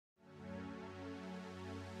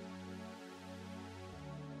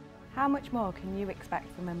How much more can you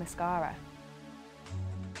expect from a mascara?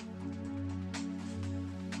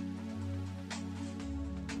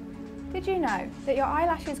 Did you know that your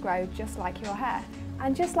eyelashes grow just like your hair?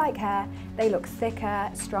 And just like hair, they look thicker,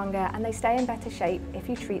 stronger, and they stay in better shape if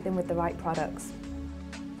you treat them with the right products.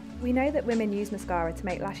 We know that women use mascara to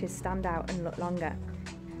make lashes stand out and look longer.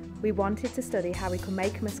 We wanted to study how we could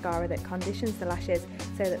make a mascara that conditions the lashes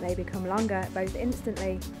so that they become longer both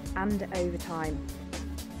instantly and over time.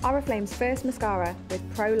 Oriflame's first mascara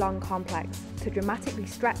with Pro Long Complex to dramatically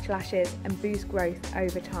stretch lashes and boost growth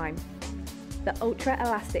over time. The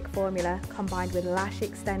ultra-elastic formula combined with lash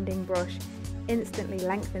extending brush instantly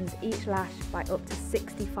lengthens each lash by up to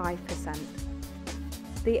 65%.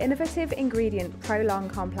 The innovative ingredient Pro Long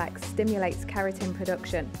Complex stimulates keratin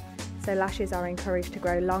production, so lashes are encouraged to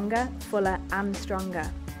grow longer, fuller and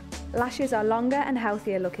stronger. Lashes are longer and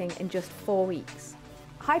healthier looking in just 4 weeks.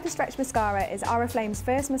 Hyper Stretch Mascara is Oriflame's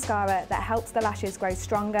first mascara that helps the lashes grow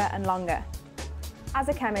stronger and longer. As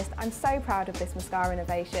a chemist, I'm so proud of this mascara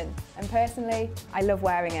innovation, and personally, I love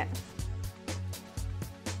wearing it.